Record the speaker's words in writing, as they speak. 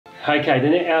Okay,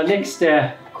 then our next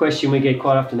question we get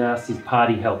quite often asked is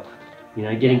party help. You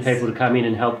know, getting people to come in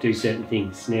and help do certain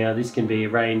things. Now, this can be a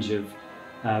range of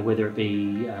whether it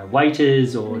be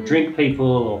waiters or drink people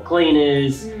or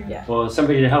cleaners or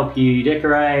somebody to help you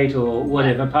decorate or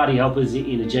whatever, party helpers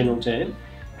in a general term.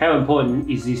 How important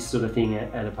is this sort of thing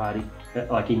at a party,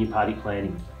 like in your party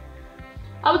planning?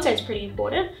 I would say it's pretty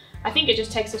important. I think it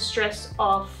just takes the stress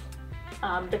off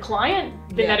the client,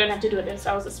 then they don't have to do it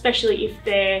themselves, especially if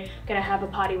they're going to have a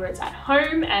party where it's at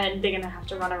home and they're going to have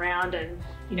to run around and,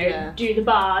 you know, do the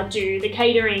bar, do the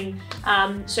catering.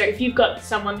 So if you've got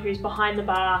someone who's behind the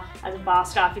bar as a bar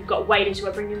staff, you've got waiters who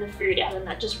are bringing the food out, and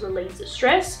that just relieves the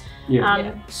stress.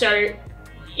 So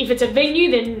if it's a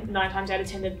venue, then 9 times out of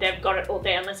 10 they've got it all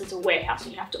there, unless it's a warehouse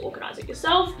and you have to organise it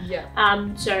yourself.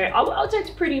 So I would say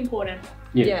it's pretty important.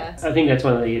 I think that's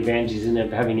one of the advantages in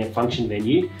having a function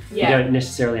venue. You don't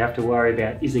necessarily have to worry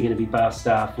about, is there going to be bar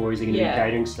staff or is there going to be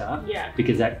catering staff?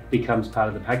 Because that becomes part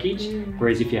of the package.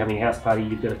 Whereas if you're having a house party,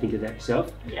 you've got to think of that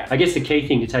yourself. I guess the key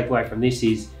thing to take away from this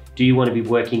is, do you want to be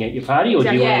working at your party or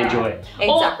do you want to enjoy it?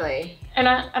 Exactly. And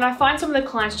I find some of the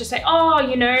clients just say, oh,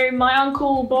 you know, my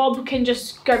uncle Bob can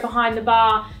just go behind the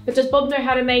bar, but does Bob know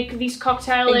how to make this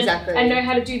cocktail and know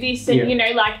how to do this? And, you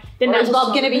know, like, then or is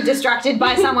Bob going to be distracted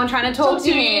by someone trying to talk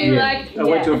to him? Like, I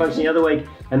went to a function the other week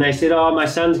and they said, oh, my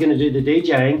son's going to do the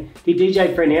DJing. He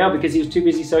DJ'd for an hour because he was too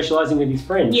busy socialising with his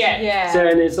friends. So,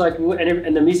 and it's like,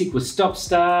 and the music was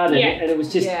stop-start and it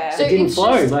was just, it didn't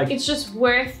flow. It's just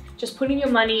worth just putting your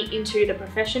money into the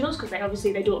professionals, because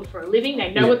obviously they do it for a living,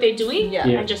 they know what they're doing,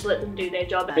 and just let them do their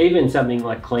job. Even something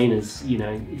like cleaners, you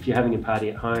know, if you're having a party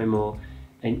at home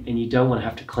and you don't want to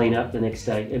have to clean up the next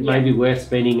day, it may be worth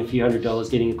spending a few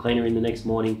 $100s getting a cleaner in the next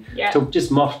morning to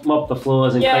just mop the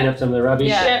floors and clean up some of the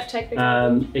rubbish.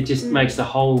 It just makes the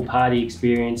whole party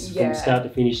experience from start to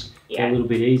finish a little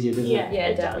bit easier, doesn't it?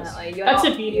 Yeah, definitely. That's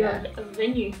the beauty of a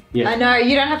venue. I know,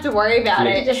 you don't have to worry about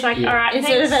it. You're just like, all right,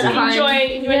 instead of at home,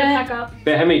 enjoy the pack up.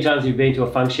 But how many times have you been to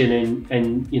a function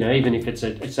and you know, even if it's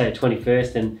say a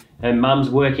 21st and mum's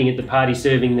working at the party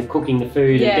cooking the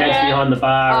food and dad's behind the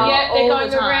bar. They're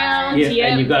going around.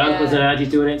 And you've got uncles and aunties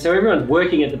doing it. So everyone's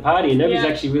working at the party and nobody's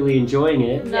actually really enjoying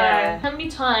it. No. How many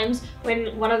times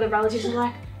when one of the relatives is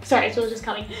like, sorry, it's all just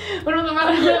coming. One of the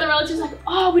relatives is like,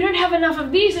 oh, we don't have enough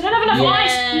of this, I don't have enough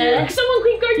ice. Someone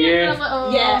quick go get it. I'm like,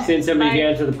 oh. Send somebody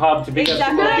down to the pub to pick up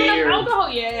some more beer. Alcohol,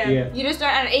 You just don't,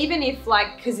 and even if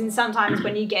like, because sometimes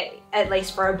when you get, at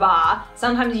least for a bar,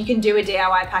 sometimes you can do a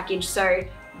DIY package, so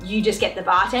you just get the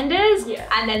bartenders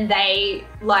and then they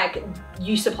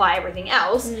you supply everything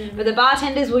else, but the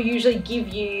bartenders will usually give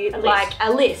you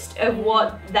a list of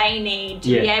what they need to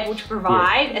be able to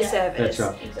provide a service. That's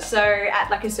right. So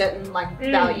at like a certain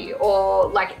value,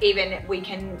 or even we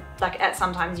can at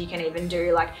sometimes you can even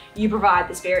do you provide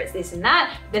the spirits, this and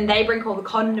that, then they bring all the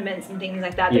condiments and things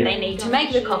like that that they need to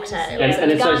make the cocktail.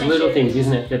 And it's those little things,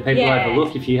 isn't it, that people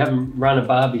overlook. If you haven't run a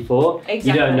bar before,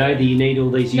 you don't know that you need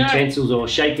all these utensils or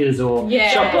shakers or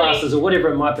shot glasses or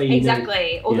whatever it might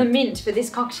be. Or the mint for this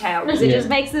cocktail, because it just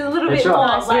makes it a little bit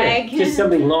more just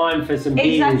something lime for some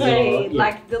beers.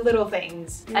 Like the little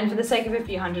things. And for the sake of a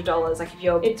few $100s, if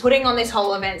you're putting on this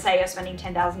whole event, say you're spending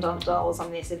 $10,000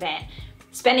 on this event,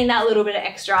 spending that little bit of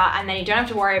extra, and then you don't have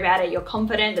to worry about it, you're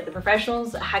confident that the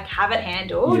professionals have it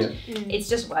handled, it's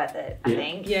just worth it, I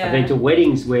think. I've been to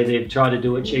weddings where they've tried to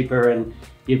do it cheaper and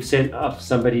you've sent off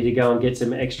somebody to go and get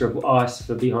some extra ice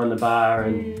for behind the bar,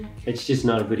 and it's just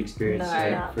not a good experience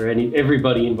for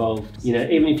everybody involved. You know,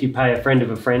 even if you pay a friend of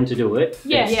a friend to do it,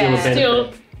 it's still a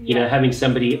benefit. You know, having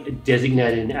somebody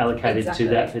designated and allocated to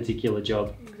that particular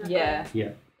job. Yeah.